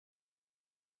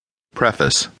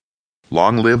Preface.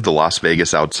 Long live the Las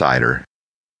Vegas outsider.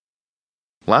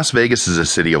 Las Vegas is a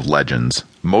city of legends,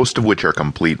 most of which are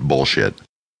complete bullshit.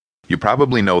 You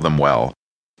probably know them well.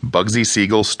 Bugsy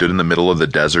Siegel stood in the middle of the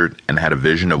desert and had a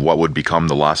vision of what would become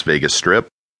the Las Vegas Strip?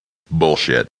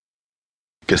 Bullshit.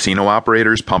 Casino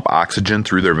operators pump oxygen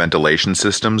through their ventilation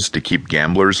systems to keep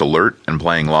gamblers alert and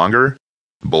playing longer?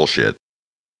 Bullshit.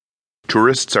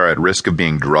 Tourists are at risk of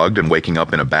being drugged and waking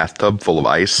up in a bathtub full of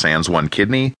ice sans one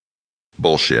kidney?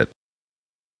 Bullshit.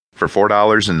 For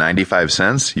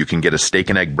 $4.95, you can get a steak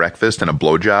and egg breakfast and a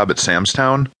blowjob at Sam's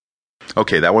Town?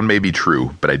 Okay, that one may be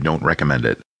true, but I don't recommend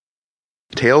it.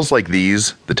 Tales like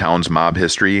these, the town's mob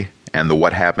history, and the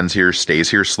 "what happens here stays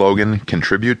here" slogan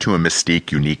contribute to a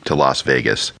mystique unique to Las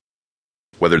Vegas.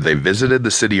 Whether they visited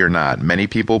the city or not, many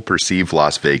people perceive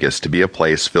Las Vegas to be a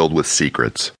place filled with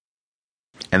secrets.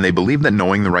 And they believe that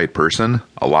knowing the right person,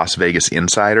 a Las Vegas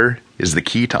insider, is the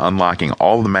key to unlocking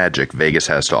all the magic Vegas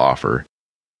has to offer.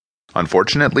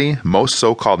 Unfortunately, most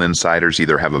so-called insiders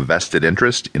either have a vested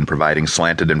interest in providing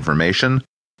slanted information,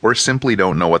 or simply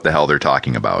don't know what the hell they're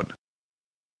talking about.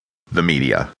 The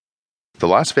media. The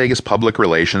Las Vegas public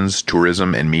relations,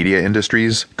 tourism, and media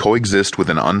industries coexist with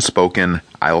an unspoken,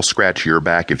 "I'll scratch your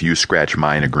back if you scratch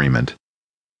mine" agreement.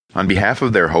 On behalf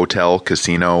of their hotel,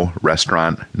 casino,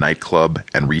 restaurant, nightclub,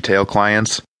 and retail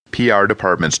clients, PR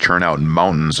departments churn out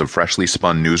mountains of freshly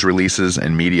spun news releases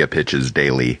and media pitches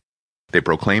daily. They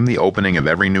proclaim the opening of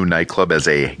every new nightclub as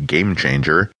a game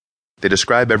changer. They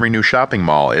describe every new shopping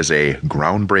mall as a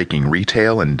groundbreaking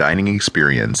retail and dining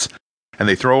experience. And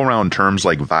they throw around terms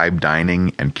like vibe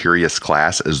dining and curious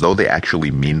class as though they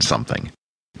actually mean something.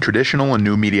 Traditional and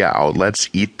new media outlets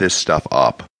eat this stuff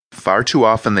up. Far too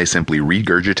often they simply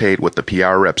regurgitate what the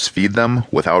PR reps feed them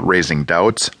without raising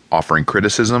doubts, offering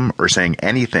criticism, or saying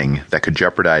anything that could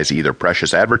jeopardize either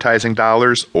precious advertising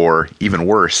dollars or, even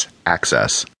worse,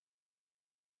 access.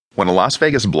 When a Las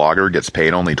Vegas blogger gets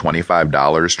paid only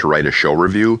 $25 to write a show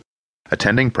review,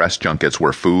 attending press junkets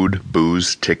where food,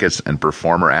 booze, tickets, and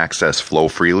performer access flow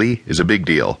freely is a big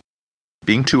deal.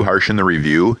 Being too harsh in the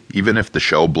review, even if the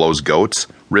show blows goats,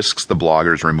 risks the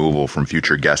blogger's removal from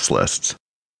future guest lists.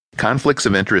 Conflicts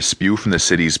of interest spew from the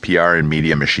city's PR and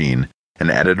media machine. An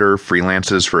editor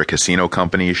freelances for a casino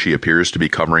company she appears to be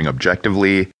covering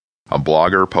objectively. A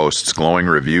blogger posts glowing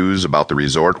reviews about the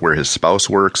resort where his spouse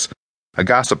works. A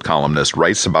gossip columnist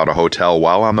writes about a hotel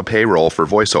while on the payroll for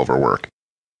voiceover work.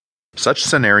 Such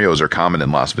scenarios are common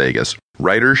in Las Vegas.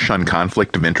 Writers shun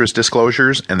conflict of interest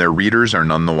disclosures, and their readers are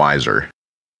none the wiser.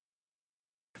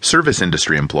 Service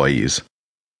industry employees.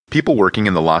 People working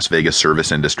in the Las Vegas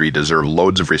service industry deserve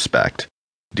loads of respect.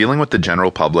 Dealing with the general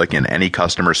public in any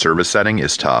customer service setting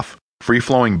is tough.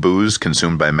 Free-flowing booze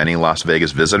consumed by many Las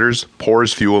Vegas visitors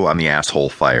pours fuel on the asshole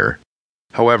fire.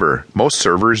 However, most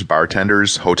servers,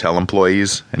 bartenders, hotel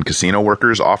employees, and casino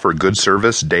workers offer good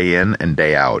service day in and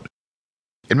day out.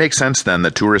 It makes sense then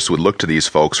that tourists would look to these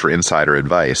folks for insider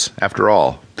advice. After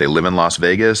all, they live in Las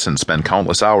Vegas and spend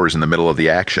countless hours in the middle of the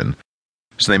action.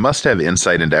 So they must have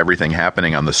insight into everything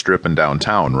happening on the Strip and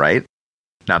downtown, right?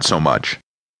 Not so much.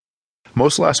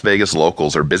 Most Las Vegas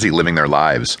locals are busy living their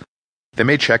lives. They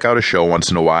may check out a show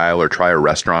once in a while or try a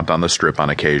restaurant on the Strip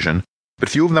on occasion, but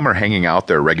few of them are hanging out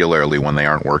there regularly when they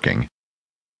aren't working.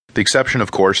 The exception, of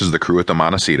course, is the crew at the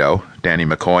Montecito. Danny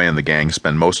McCoy and the gang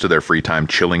spend most of their free time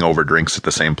chilling over drinks at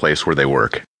the same place where they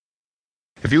work.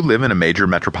 If you live in a major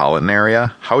metropolitan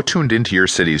area, how tuned into your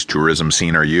city's tourism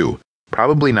scene are you?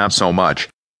 Probably not so much.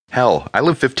 Hell, I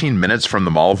live 15 minutes from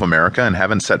the Mall of America and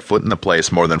haven't set foot in the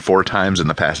place more than 4 times in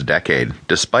the past decade,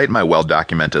 despite my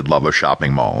well-documented love of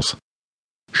shopping malls.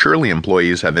 Surely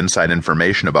employees have inside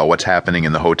information about what's happening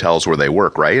in the hotels where they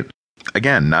work, right?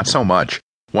 Again, not so much.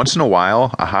 Once in a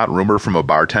while, a hot rumor from a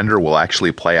bartender will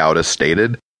actually play out as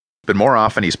stated, but more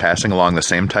often he's passing along the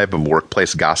same type of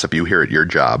workplace gossip you hear at your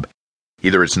job.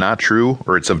 Either it's not true,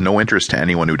 or it's of no interest to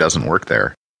anyone who doesn't work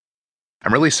there.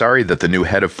 I'm really sorry that the new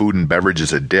head of food and beverage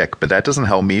is a dick, but that doesn't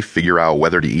help me figure out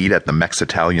whether to eat at the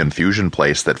Mex-Italian fusion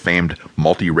place that famed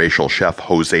multiracial chef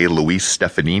Jose Luis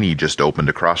Stefanini just opened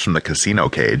across from the casino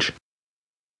cage.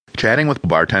 Chatting with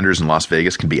bartenders in Las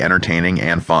Vegas can be entertaining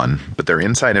and fun, but their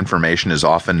inside information is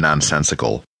often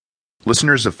nonsensical.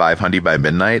 Listeners of 500 by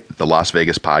Midnight, the Las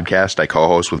Vegas podcast I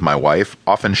co-host with my wife,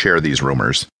 often share these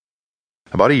rumors.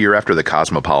 About a year after the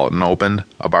Cosmopolitan opened,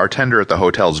 a bartender at the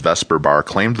hotel's Vesper bar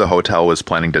claimed the hotel was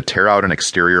planning to tear out an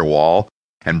exterior wall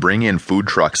and bring in food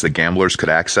trucks that gamblers could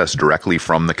access directly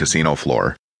from the casino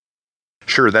floor.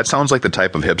 Sure, that sounds like the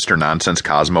type of hipster nonsense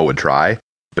Cosmo would try,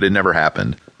 but it never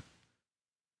happened.